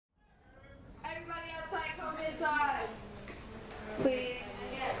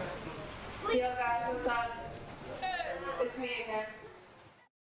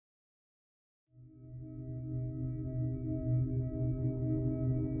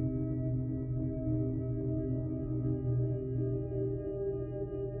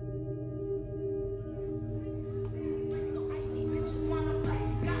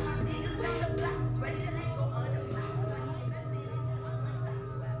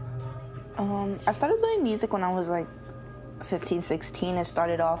I started doing music when I was like 15, 16. It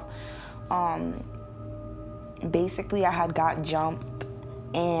started off, basically I had got jumped,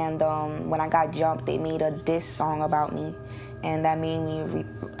 and when I got jumped, they made a diss song about me, and that made me,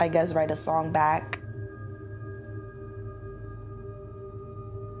 I guess, write a song back.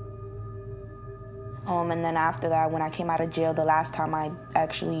 And then after that, when I came out of jail, the last time I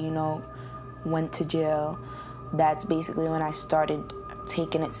actually, went to jail, that's basically when I started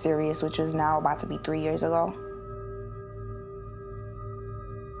taking it serious, which was now about to be 3 years ago.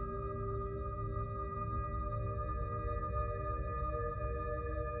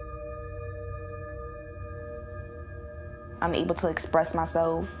 I'm able to express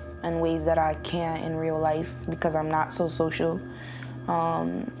myself in ways that I can't in real life because I'm not so social.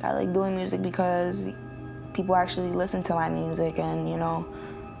 I like doing music because people actually listen to my music and,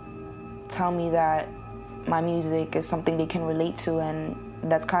 tell me that my music is something they can relate to,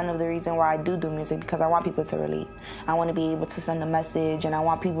 and that's kind of the reason why I do music, because I want people to relate. I want to be able to send a message, and I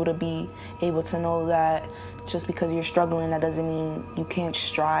want people to be able to know that just because you're struggling, that doesn't mean you can't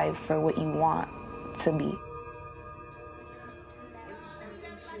strive for what you want to be.